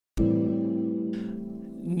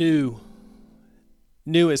New.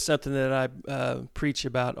 New is something that I preach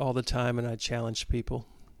about all the time, and I challenge people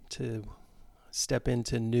to step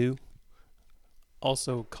into new,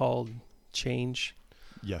 also called change.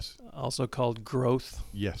 Yes. Also called growth.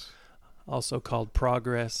 Yes. Also called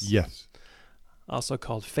progress. Yes. Also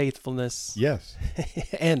called faithfulness. Yes.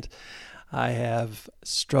 And I have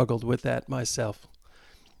struggled with that myself.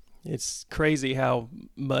 It's crazy how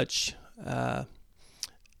much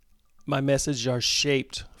my messages are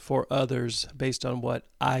shaped for others based on what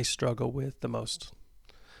I struggle with the most.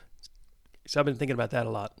 So I've been thinking about that a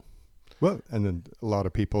lot. Well, and then a lot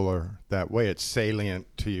of people are that way. It's salient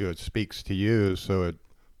to you. It speaks to you, so it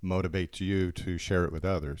motivates you to share it with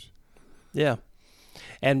others. Yeah.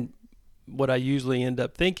 And what I usually end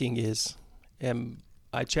up thinking is, am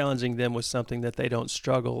I challenging them with something that they don't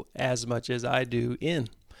struggle as much as I do in?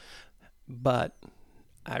 But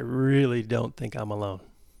I really don't think I'm alone.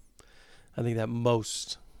 I think that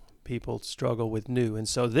most people struggle with new. And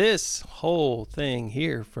so this whole thing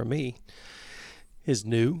here for me is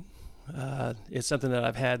new. It's something that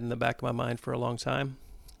I've had in the back of my mind for a long time.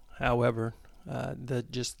 However, the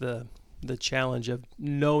challenge of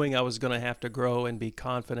knowing I was going to have to grow and be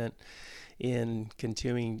confident in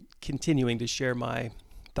continuing to share my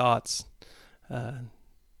thoughts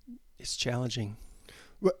is challenging.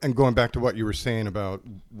 Well, and going back to what you were saying about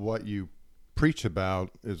what you preach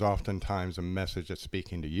about is oftentimes a message that's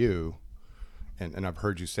speaking to you. And I've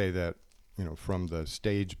heard you say that, from the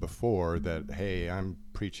stage before that, hey, I'm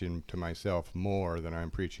preaching to myself more than I'm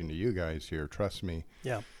preaching to you guys here. Trust me.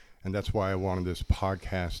 Yeah. And that's why I wanted this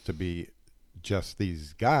podcast to be just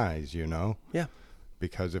these guys, Yeah.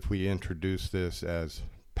 Because if we introduce this as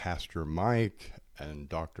Pastor Mike and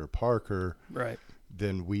Dr. Parker, right,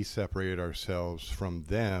 then we separate ourselves from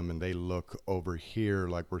them and they look over here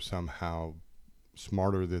like we're somehow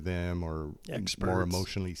smarter than them or experts, more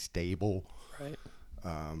emotionally stable. Right.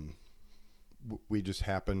 We just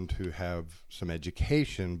happen to have some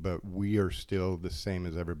education, but we are still the same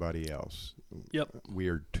as everybody else. Yep. We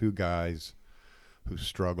are two guys who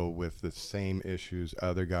struggle with the same issues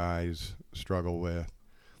other guys struggle with.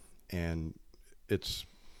 And it's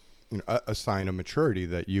a sign of maturity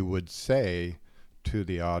that you would say to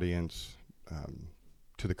the audience,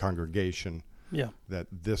 to the congregation, that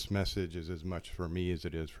this message is as much for me as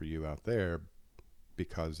it is for you out there,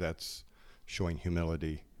 because that's showing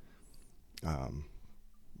humility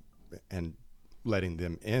and letting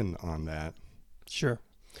them in on that. Sure.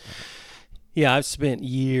 Yeah, I've spent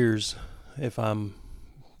years, if I'm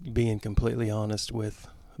being completely honest with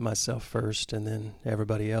myself first and then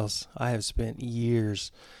everybody else, I have spent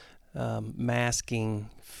years masking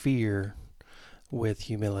fear with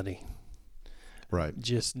humility. Right.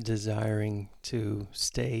 Just desiring to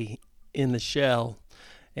stay in the shell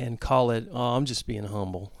and call it, oh, I'm just being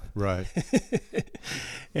humble. Right.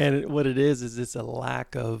 And what it is it's a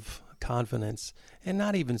lack of confidence, and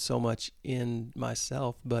not even so much in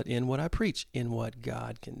myself, but in what I preach, in what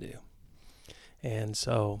God can do. And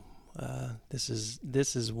so this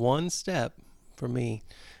is one step for me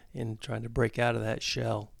in trying to break out of that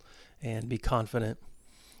shell and be confident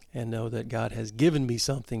and know that God has given me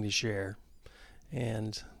something to share.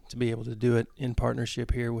 And to be able to do it in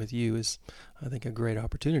partnership here with you is, I think, a great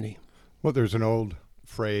opportunity. Well, there's an old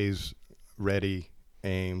phrase, ready,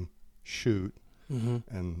 aim, shoot. Mm-hmm.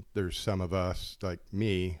 And there's some of us, like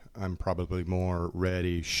me, I'm probably more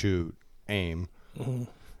ready, shoot, aim. Mm-hmm.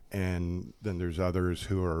 And then there's others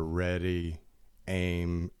who are ready,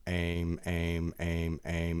 aim,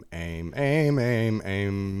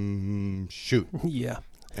 shoot. Yeah.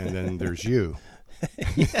 And then there's you.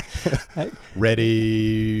 Yeah. Ready.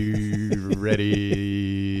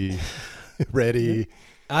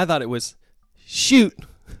 I thought it was shoot.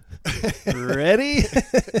 Ready?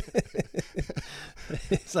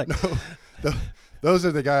 It's like, no, those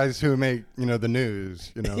are the guys who make, the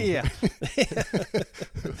news, Yeah.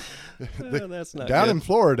 Well, that's not down good. in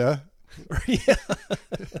Florida. Yeah.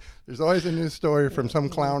 There's always a news story from some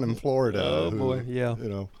clown in Florida. Oh, boy. Yeah.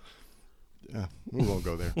 Yeah, we won't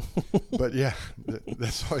go there. But yeah,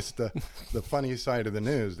 that's always the funny side of the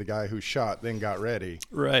news. The guy who shot then got ready.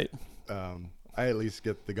 Right. I at least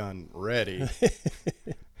get the gun ready.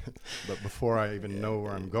 But before I even know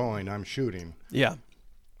where I'm going, I'm shooting. Yeah.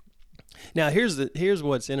 Now, here's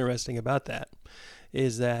what's interesting about that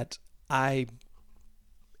is that at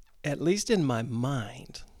least in my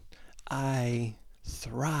mind, I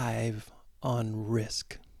thrive on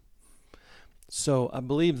risk. So I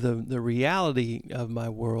believe the reality of my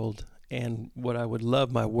world and what I would love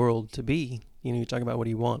my world to be, you're talking about what do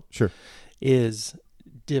you want? Sure. Is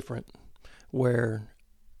different, where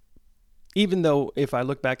even though if I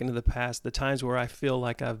look back into the past, the times where I feel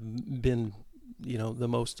like I've been, the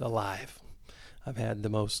most alive, I've had the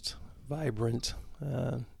most vibrant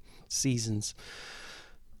seasons,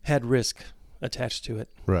 had risk attached to it.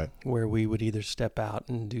 Right. Where we would either step out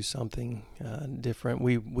and do something different.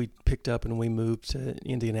 We picked up and we moved to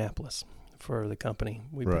Indianapolis for the company.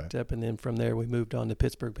 We Right. picked up, and then from there we moved on to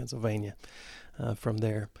Pittsburgh, Pennsylvania from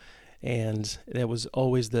there. And there was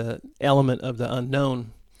always the element of the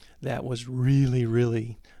unknown that was really,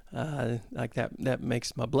 really like that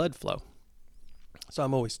makes my blood flow. So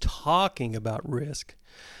I'm always talking about risk,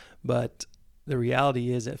 but the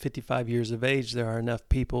reality is at 55 years of age, there are enough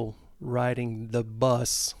people riding the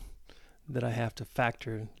bus that I have to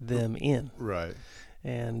factor them in. Right.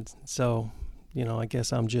 And so, I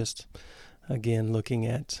guess I'm just, again, looking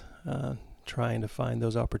at trying to find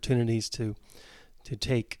those opportunities to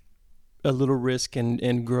take a little risk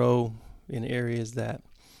and grow in areas that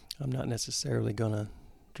I'm not necessarily going to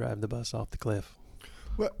drive the bus off the cliff.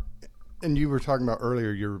 Well, and you were talking about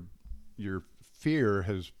earlier, your fear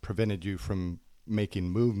has prevented you from making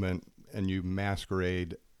movement, and you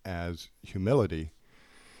masquerade as humility.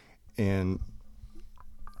 And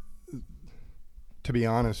to be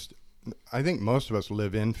honest, I think most of us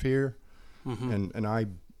live in fear, and I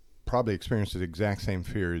probably experienced the exact same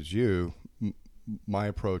fear as you. My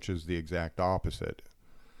approach is the exact opposite.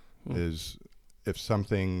 Is if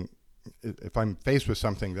I'm faced with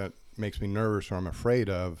something that makes me nervous or I'm afraid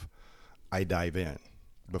of, I dive in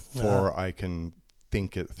before I can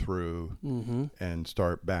think it through and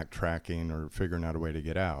start backtracking or figuring out a way to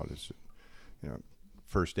get out. It's,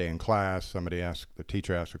 first day in class, the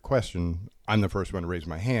teacher asks a question. I'm the first one to raise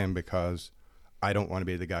my hand because I don't want to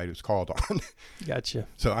be the guy who's called on. Gotcha.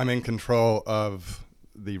 So I'm in control of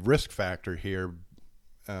the risk factor here.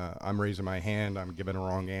 I'm raising my hand. I'm giving a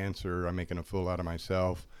wrong answer. I'm making a fool out of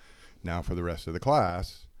myself. Now for the rest of the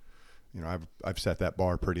class, I've set that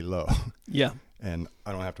bar pretty low. Yeah. And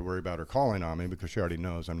I don't have to worry about her calling on me because she already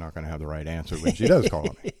knows I'm not going to have the right answer when she does call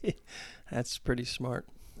on me. That's pretty smart.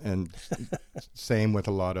 And same with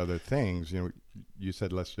a lot of other things. You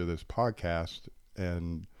said, let's do this podcast.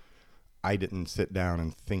 And I didn't sit down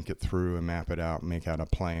and think it through and map it out and make out a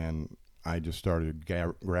plan. I just started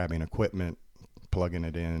grabbing equipment, plugging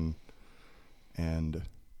it in. And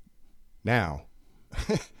now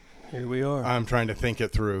here we are. I'm trying to think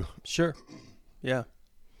it through. Sure. Yeah.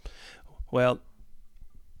 Well,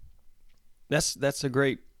 that's a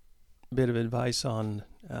great bit of advice on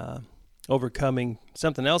overcoming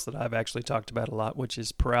something else that I've actually talked about a lot, which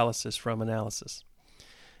is paralysis from analysis.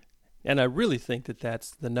 And I really think that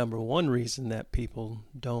that's the number one reason that people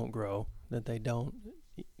don't grow, that they don't,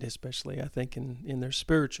 especially I think in their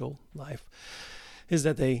spiritual life, is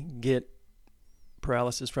that they get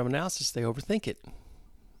paralysis from analysis. They overthink it.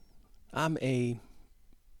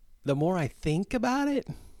 The more I think about it,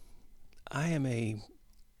 I am a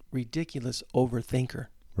ridiculous overthinker.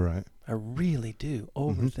 Right. I really do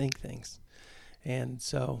overthink things. And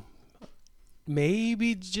so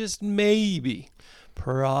maybe, just maybe,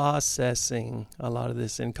 processing a lot of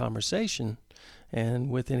this in conversation and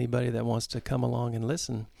with anybody that wants to come along and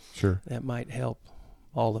listen, sure, that might help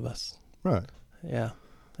all of us. Right. Yeah.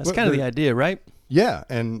 That's kind of the idea, right? Yeah.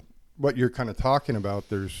 And what you're kind of talking about,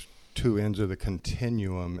 there's two ends of the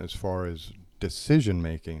continuum as far as decision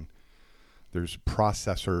making. There's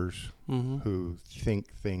processors who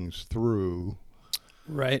think things through,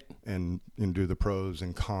 right, and do the pros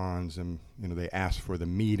and cons, and they ask for the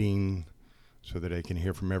meeting so that they can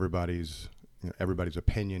hear from everybody's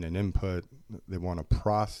opinion and input. They want to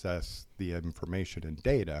process the information and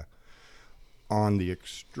data. On the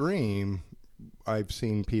extreme, I've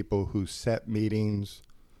seen people who set meetings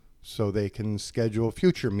so they can schedule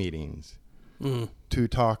future meetings to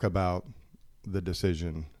talk about the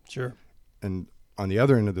decision. Sure. And on the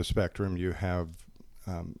other end of the spectrum, you have,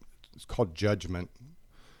 it's called judgment.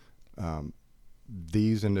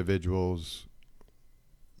 These individuals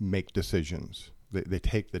make decisions. They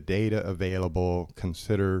take the data available,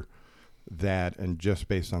 consider that, and just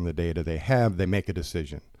based on the data they have, they make a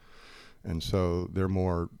decision. And so they're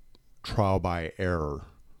more trial by error.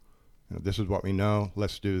 This is what we know.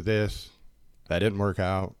 Let's do this. That didn't work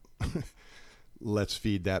out. Let's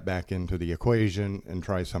feed that back into the equation and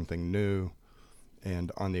try something new.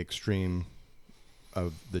 And on the extreme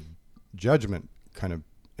of the judgment kind of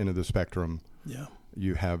end of the spectrum,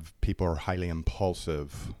 you have people who are highly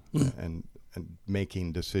impulsive and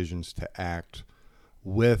making decisions to act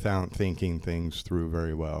without thinking things through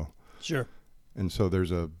very well. Sure. And so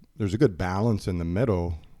there's a good balance in the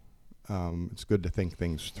middle. It's good to think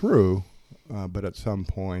things through, but at some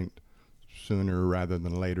point, sooner rather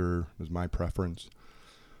than later is my preference.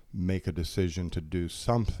 Make a decision to do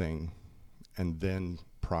something and then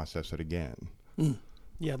process it again.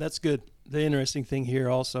 Yeah, that's good. The interesting thing here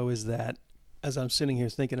also is that as I'm sitting here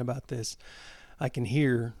thinking about this, I can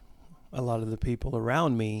hear a lot of the people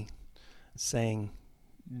around me saying,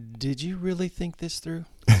 did you really think this through?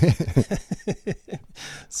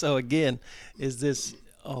 So again, is this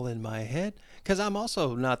all in my head? Because I'm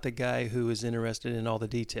also not the guy who is interested in all the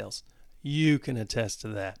details. You can attest to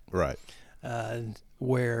that. Right.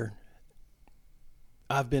 Where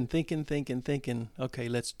I've been thinking, okay,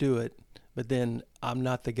 let's do it. But then I'm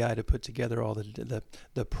not the guy to put together all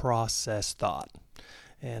the process thought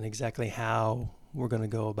and exactly how we're going to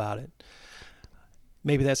go about it.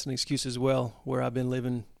 Maybe that's an excuse as well, where I've been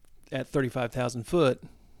living at 35,000 foot,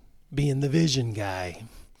 being the vision guy.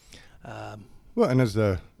 Well, and as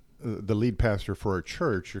the lead pastor for a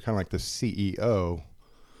church, you're kind of like the CEO.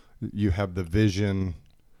 You have the vision.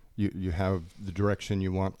 You have the direction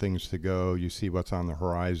you want things to go. You see what's on the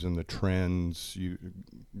horizon, the trends.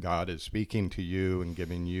 God is speaking to you and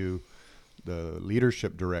giving you the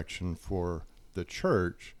leadership direction for the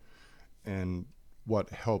church. And what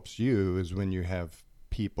helps you is when you have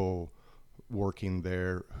people working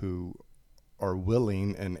there who are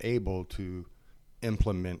willing and able to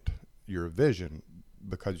implement your vision,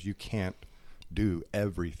 because you can't do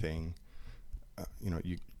everything.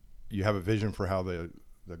 You have a vision for how the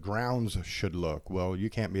grounds should look. Well, you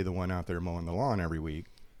can't be the one out there mowing the lawn every week.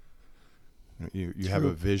 You have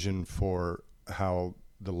a vision for how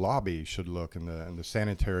the lobby should look and the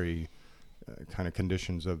sanitary kind of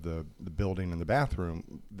conditions of the building and the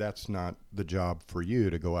bathroom. That's not the job for you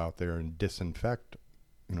to go out there and disinfect,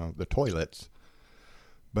 the toilets.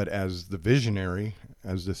 But as the visionary,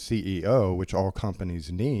 as the CEO, which all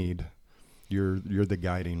companies need, you're the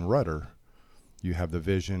guiding rudder. You have the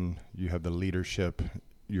vision, you have the leadership,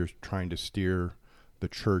 you're trying to steer the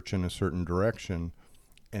church in a certain direction,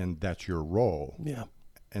 and that's your role. Yeah.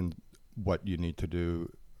 And what you need to do,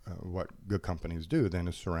 what good companies do then,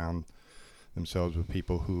 is surround themselves with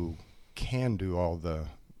people who can do all the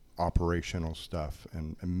operational stuff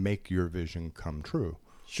and make your vision come true.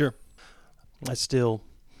 Sure. I still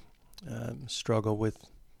struggle with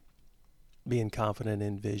being confident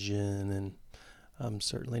in vision, and I'm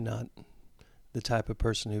certainly not the type of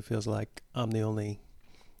person who feels like I'm the only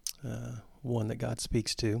one that God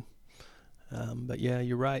speaks to. But yeah,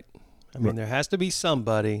 you're right. I mean, there has to be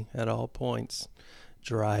somebody at all points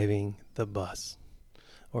driving the bus,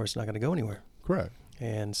 or it's not going to go anywhere. Correct.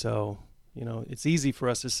 And so, it's easy for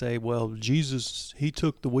us to say, well, Jesus, he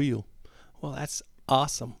took the wheel. Well, that's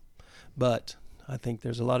awesome. But I think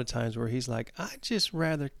there's a lot of times where he's like, I'd just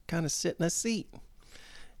rather kind of sit in a seat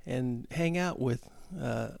and hang out with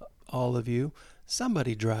all of you.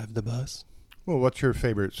 Somebody drive the bus. Well, what's your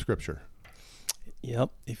favorite scripture?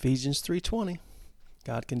 Yep, Ephesians 3:20.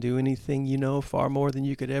 God can do anything far more than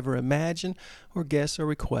you could ever imagine or guess or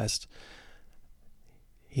request.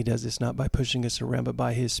 He does this not by pushing us around, but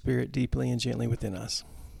by his Spirit deeply and gently within us.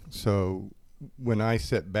 So when I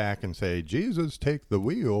sit back and say, Jesus, take the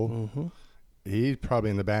wheel, he's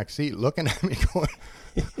probably in the back seat looking at me going,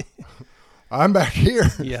 I'm back here.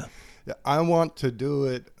 Yeah. I want to do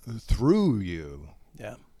it through you.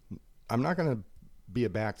 Yeah. I'm not going to be a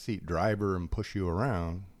backseat driver and push you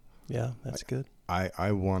around. Yeah, that's good.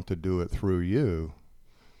 I want to do it through you.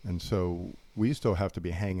 And so we still have to be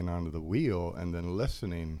hanging onto the wheel and then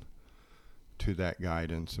listening to that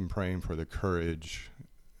guidance and praying for the courage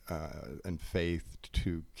and faith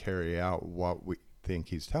to carry out what we think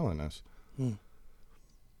he's telling us.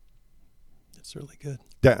 That's really good.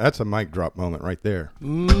 That's a mic drop moment right there.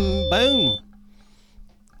 Boom.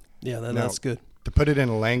 Yeah, that's good. To put it in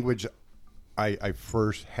a language, I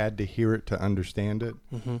first had to hear it to understand it.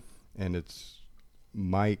 And it's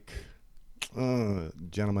Mike,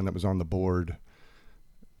 gentleman that was on the board,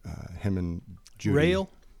 him and Judy. Rail?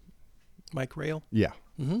 Mike Rail? Yeah.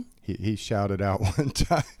 He shouted out one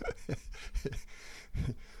time,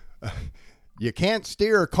 you can't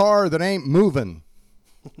steer a car that ain't moving.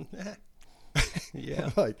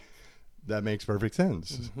 Yeah. Like, that makes perfect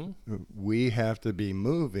sense. We have to be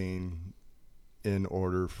moving in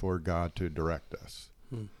order for God to direct us.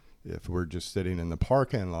 If we're just sitting in the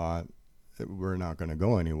parking lot, we're not going to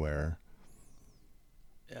go anywhere.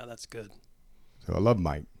 Yeah, that's good. So I love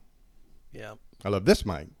Mike. Yeah. I love this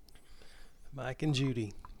Mike. Mike and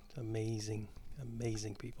Judy. Amazing,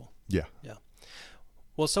 amazing people. Yeah. Yeah.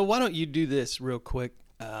 Well, so why don't you do this real quick?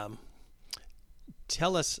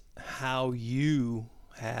 Tell us how you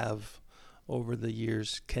have, over the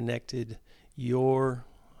years, connected your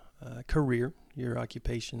career, your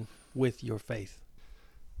occupation with your faith?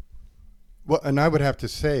 Well, and I would have to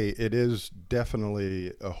say it is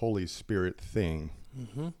definitely a Holy Spirit thing,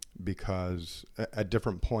 because at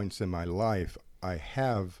different points in my life, I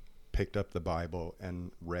have picked up the Bible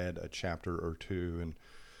and read a chapter or two,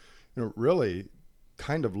 and really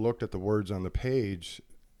kind of looked at the words on the page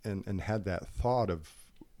and had that thought of,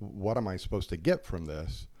 what am I supposed to get from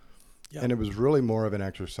this? Yep. And it was really more of an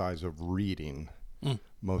exercise of reading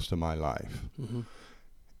most of my life.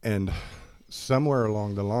 And somewhere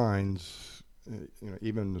along the lines,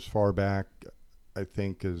 even as far back, I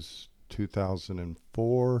think as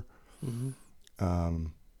 2004,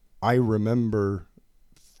 I remember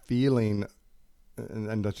feeling,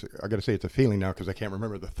 and that's, I got to say it's a feeling now because I can't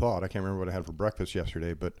remember the thought. I can't remember what I had for breakfast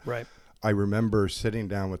yesterday, but right. I remember sitting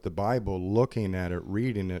down with the Bible, looking at it,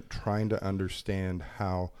 reading it, trying to understand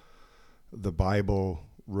how the Bible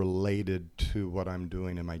related to what I'm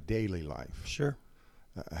doing in my daily life. Sure.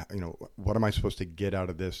 What am I supposed to get out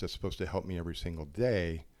of this that's supposed to help me every single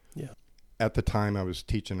day? Yeah. At the time, I was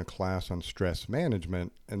teaching a class on stress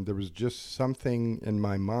management, and there was just something in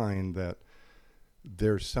my mind that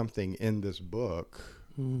there's something in this book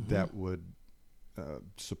that would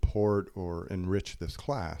support or enrich this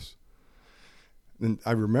class. And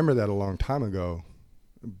I remember that a long time ago,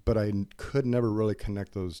 but I could never really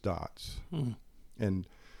connect those dots. And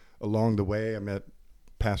along the way, I met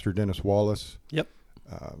Pastor Dennis Wallace. Yep.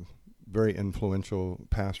 Very influential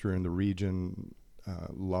pastor in the region.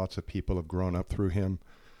 Lots of people have grown up through him.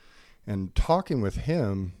 And talking with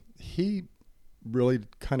him, he really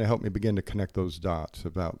kind of helped me begin to connect those dots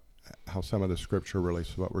about how some of the scripture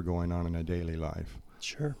relates to what we're going on in our daily life.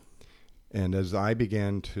 Sure. And as I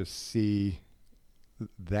began to see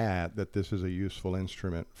that this is a useful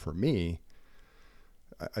instrument for me,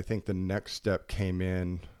 I think the next step came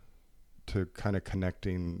in to kind of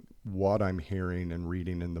connecting what I'm hearing and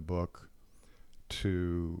reading in the book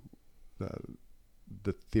to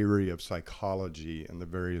the theory of psychology and the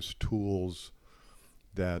various tools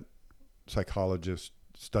that psychologists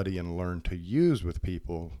study and learn to use with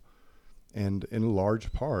people. And in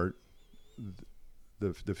large part,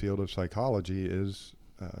 the field of psychology is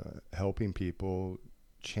helping people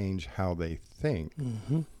change how they think.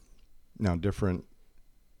 Now, different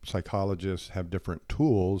psychologists have different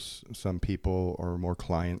tools. Some people are more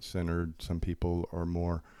client-centered. Some people are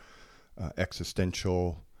more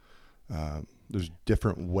existential. There's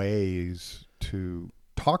different ways to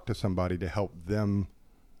talk to somebody to help them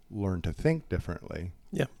learn to think differently.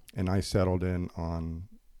 Yeah. And I settled in on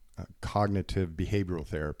cognitive behavioral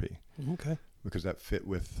therapy. Okay. Because that fit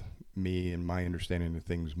with me and my understanding of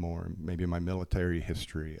things more, maybe my military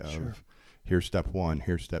history of Sure. Here's step 1,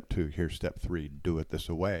 here's step 2, here's step 3, do it this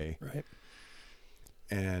way. Right.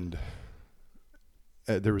 And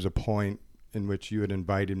there was a point in which you had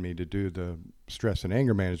invited me to do the stress and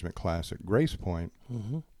anger management class at Grace Point.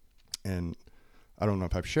 And I don't know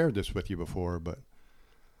if I've shared this with you before, but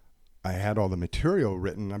I had all the material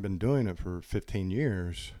written. I've been doing it for 15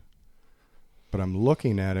 years. But I'm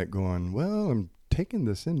looking at it going, well, I'm taking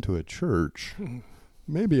this into a church.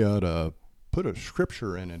 Maybe I ought to put a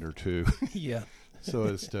scripture in it or two. Yeah. So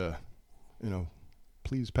as to,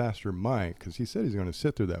 please Pastor Mike, because he said he's going to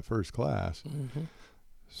sit through that first class.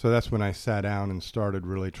 So that's when I sat down and started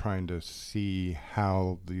really trying to see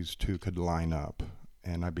how these two could line up.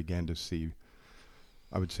 And I began to see,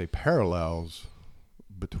 I would say, parallels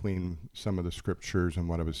between some of the scriptures and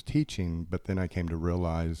what I was teaching. But then I came to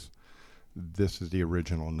realize this is the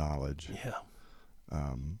original knowledge. Yeah.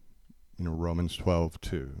 Romans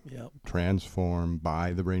 12:2. Yep. Transform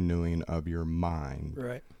by the renewing of your mind.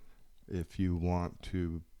 Right. If you want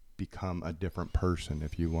to become a different person,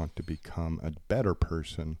 if you want to become a better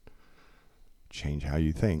person, change how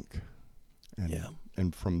you think.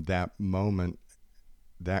 And from that moment,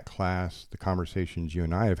 that class, the conversations you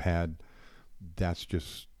and I have had, that's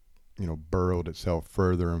just, burrowed itself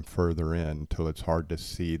further and further in until it's hard to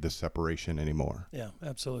see the separation anymore. Yeah,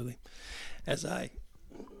 absolutely. As I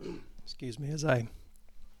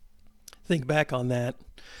think back on that,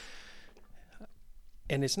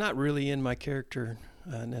 and it's not really in my character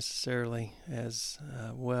necessarily as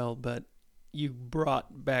well, but you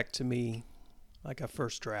brought back to me like a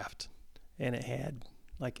first draft, and it had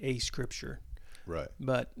like a scripture. Right.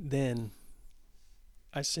 But then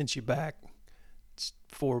I sent you back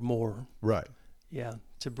for more. Right. Yeah,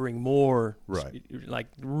 to bring more. Right. Like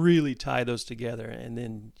really tie those together, and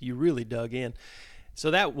then you really dug in.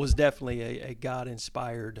 So that was definitely a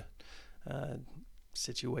God-inspired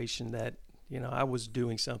situation that, I was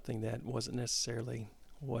doing something that wasn't necessarily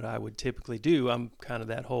what I would typically do. I'm kind of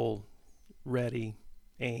that whole ready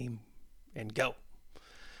aim, and go.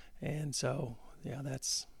 And so, yeah,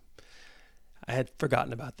 I had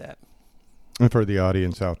forgotten about that. And for the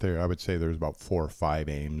audience out there, I would say there's about 4 or 5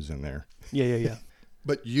 aims in there. Yeah.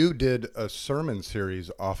 But you did a sermon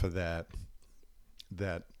series off of that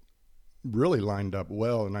really lined up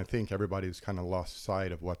well, and I think everybody's kind of lost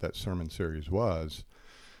sight of what that sermon series was.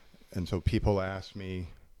 And so people ask me,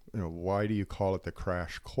 why do you call it the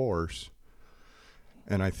crash course?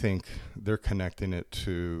 And I think they're connecting it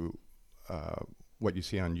to what you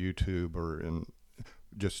see on YouTube or in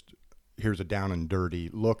just here's a down and dirty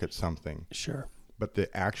look at something. Sure. But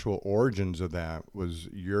the actual origins of that was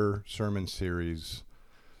your sermon series,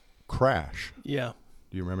 Crash. Yeah.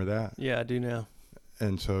 Do you remember that? Yeah, I do now.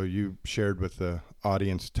 And so you shared with the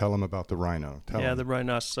audience, tell them about the rhino. The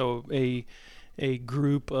rhinoceros. So a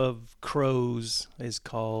group of crows is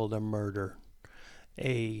called a murder.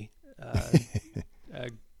 A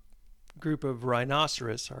group of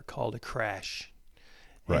rhinoceros are called a crash.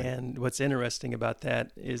 Right. And what's interesting about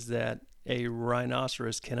that is that a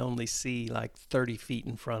rhinoceros can only see like 30 feet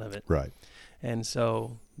in front of it. Right. And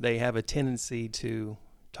so they have a tendency to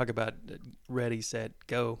talk about ready, set,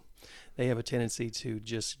 go. They have a tendency to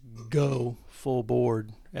just go full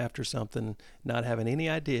board after something, not having any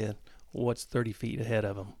idea what's 30 feet ahead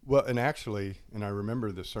of them. Well, and I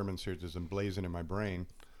remember the sermon series is emblazoned in my brain,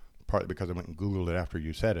 partly because I went and Googled it after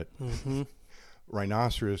you said it. Mm-hmm.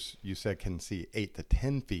 Rhinoceros, you said, can see 8 to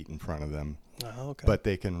 10 feet in front of them, okay. but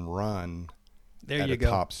they can run there at you a go.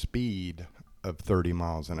 top speed of 30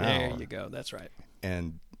 miles an hour. There you go. That's right.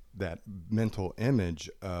 And that mental image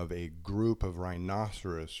of a group of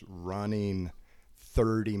rhinoceros running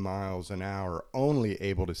 30 miles an hour, only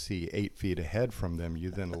able to see 8 feet ahead from them,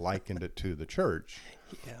 you then likened it to the church.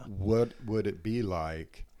 Yeah. What would it be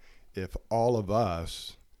like if all of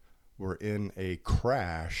us were in a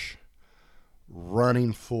crash,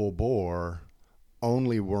 running full bore,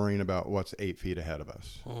 only worrying about what's 8 feet ahead of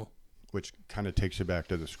us? Which kind of takes you back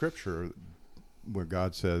to the scripture where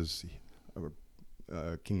God says,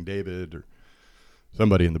 King David or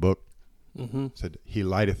somebody in the book said, he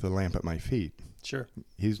lighteth the lamp at my feet. Sure.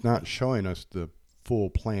 He's not showing us the full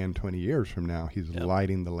plan 20 years from now. He's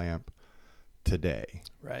lighting the lamp today.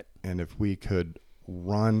 Right. And if we could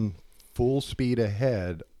run full speed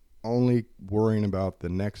ahead, only worrying about the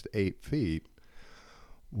next 8 feet,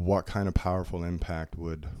 what kind of powerful impact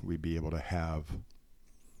would we be able to have?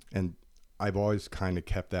 And I've always kind of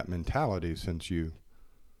kept that mentality since you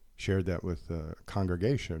shared that with the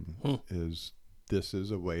congregation, is this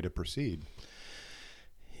is a way to proceed.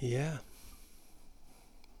 Yeah.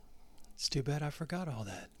 It's too bad I forgot all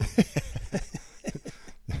that.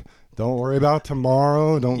 Don't worry about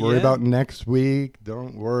tomorrow. Don't worry about next week.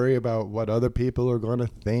 Don't worry about what other people are going to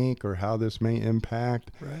think or how this may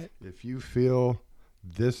impact. Right. If you feel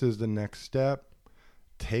this is the next step,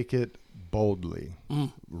 take it boldly.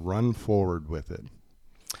 Run forward with it.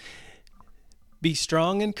 Be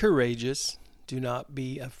strong and courageous. Do not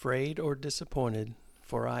be afraid or disappointed,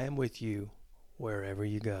 for I am with you wherever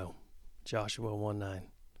you go. Joshua 1:9.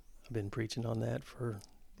 I've been preaching on that for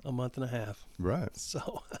a month and a half. Right.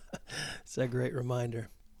 So it's a great reminder.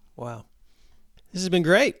 Wow. This has been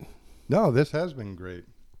great. No, this has been great.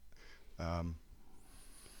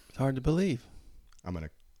 It's hard to believe. I'm going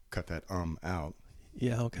to cut that out.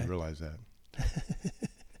 Yeah, okay. I realize that.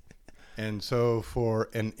 And so for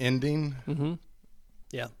an ending.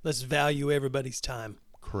 Yeah, let's value everybody's time.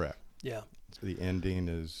 Correct. Yeah. So the ending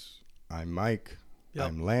is, I'm Mike. Yep.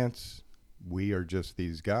 I'm Lance. We are just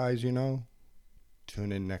these guys,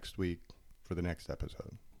 Tune in next week for the next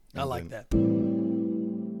episode. I like that.